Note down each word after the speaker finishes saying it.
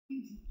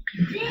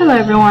Hello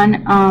everyone.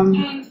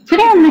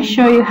 Today I'm going to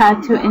show you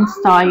how to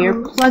install your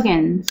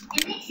plugins.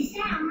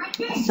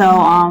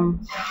 So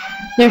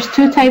there's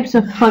two types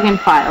of plugin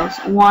files.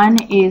 One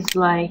is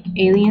like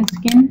Alien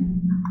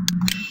Skin,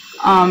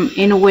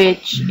 in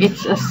which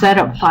it's a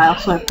setup file,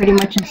 so it pretty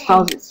much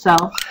installs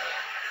itself.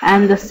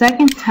 And the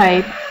second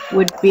type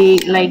would be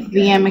like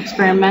VM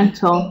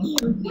Experimental,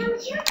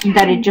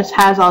 that it just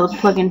has all the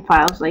plugin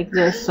files like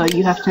this, so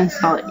you have to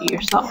install it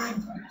yourself.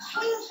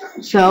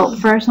 So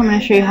first I'm going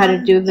to show you how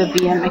to do the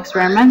VM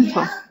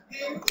Experimental.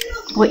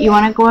 What you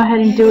want to go ahead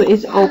and do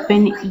is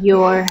open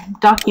your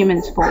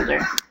Documents folder.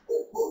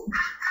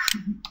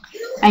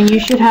 And you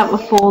should have a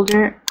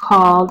folder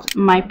called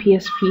My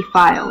PSP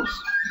Files.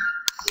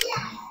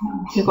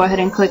 You go ahead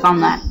and click on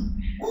that.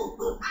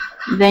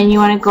 Then you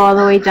want to go all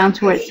the way down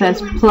to where it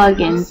says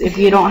Plugins. If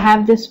you don't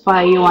have this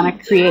file, you want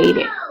to create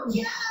it.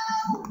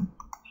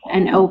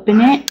 And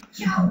open it.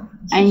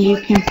 And you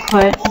can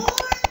put...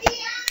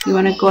 You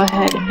want to go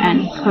ahead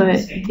and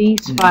put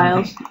these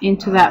files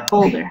into that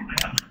folder.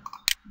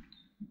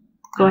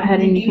 Go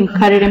ahead and you can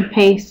cut it and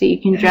paste it. You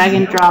can drag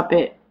and drop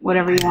it,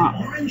 whatever you want.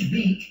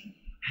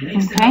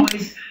 Okay?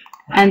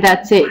 And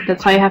that's it.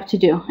 That's all you have to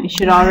do. It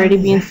should already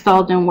be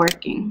installed and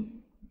working.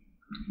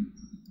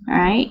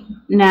 Alright?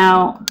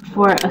 Now,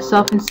 for a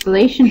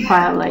self-installation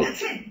file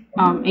like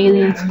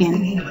Alien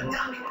Skin,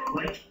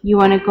 you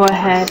want to go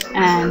ahead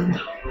and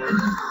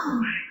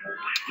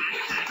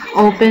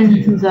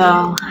open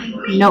the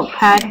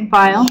notepad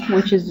file,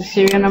 which is the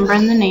serial number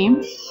and the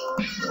name,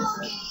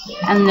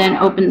 and then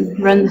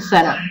run the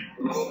setup.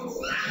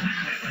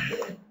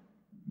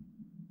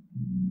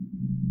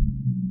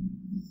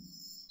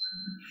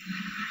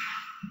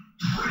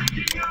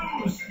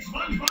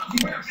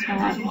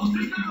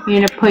 You're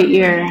going to put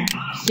your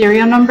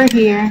serial number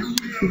here,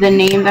 the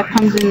name that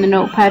comes in the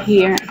notepad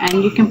here,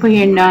 and you can put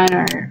here none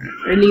or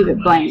leave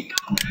it blank.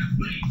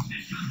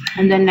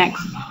 And then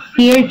next.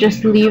 Here,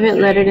 just leave it,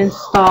 let it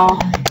install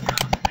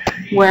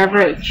wherever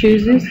it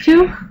chooses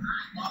to,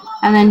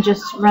 and then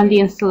just run the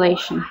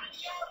installation.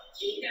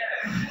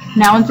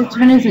 Now once it's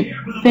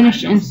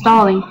finished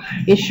installing,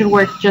 it should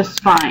work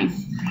just fine.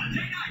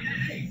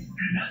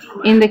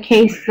 In the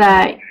case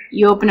that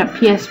you open up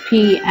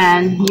PSP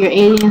and your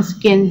Alien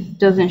Skin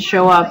doesn't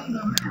show up,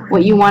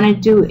 what you want to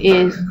do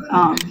is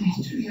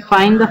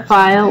find the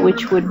file,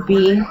 which would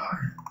be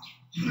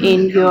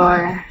in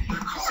your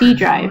C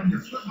drive.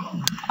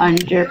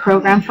 Under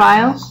Program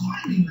Files,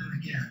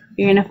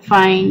 you're going to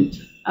find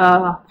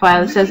a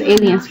file that says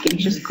Alien Skin.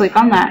 Just click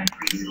on that.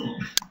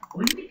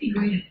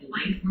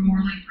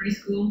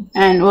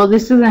 And well,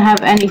 this doesn't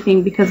have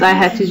anything because I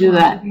had to do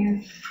that.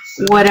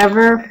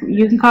 Whatever,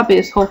 you can copy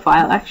this whole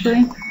file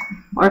actually,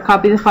 or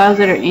copy the files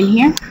that are in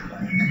here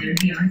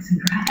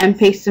and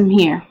paste them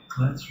here,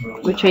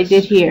 which I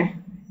did here.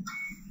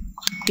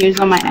 Here's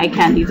all my eye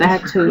candies. I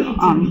had to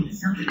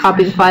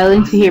copy the file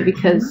into here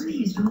because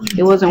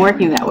it wasn't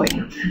working that way.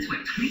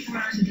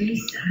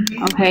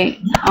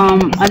 Okay.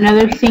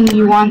 Another thing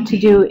you want to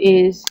do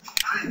is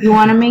you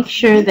want to make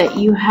sure that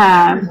you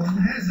have.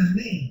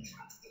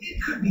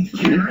 Let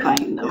me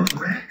find them.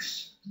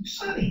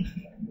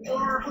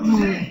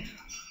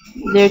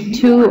 There are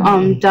two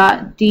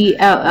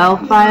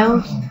 .dll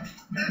files,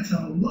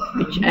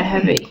 which I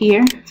have it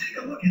here.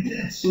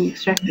 Let me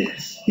extract it.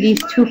 These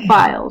two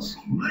files.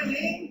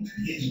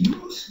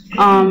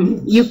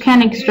 You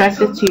can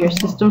extract it to your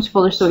systems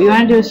folder. So what you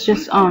want to do is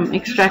just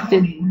extract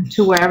it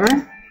to wherever.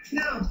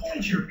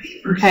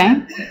 Okay.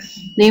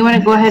 Then you want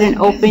to go ahead and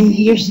open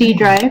your C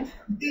drive.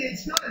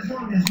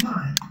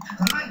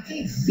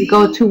 You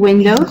go to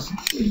Windows,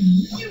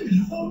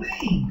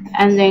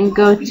 and then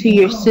go to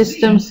your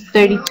Systems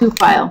 32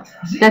 file.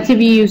 That's if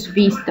you use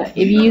Vista.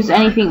 If you use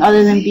anything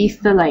other than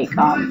Vista, like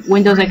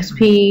Windows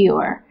XP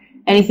or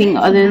anything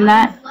other than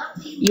that,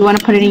 you want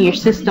to put it in your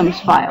Systems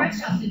file.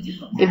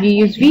 If you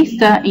use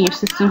Vista, in your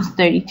Systems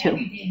 32.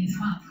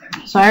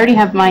 So I already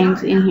have mine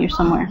in here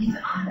somewhere.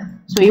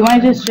 So you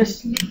want to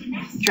just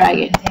drag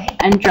it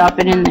and drop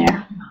it in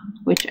there,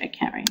 which I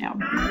can't right now.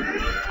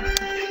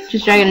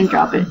 Just drag it and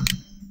drop it.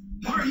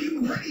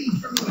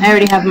 I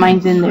already have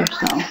mine in there,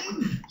 so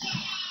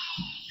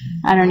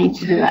I don't need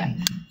to do that.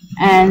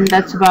 And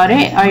that's about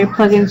it. All your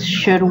plugins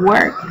should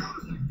work.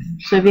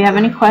 So if you have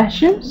any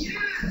questions,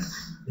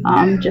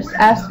 just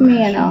ask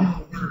me and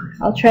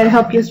I'll try to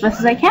help you as best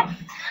as I can.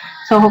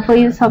 So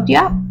hopefully this helped you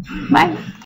out. Bye.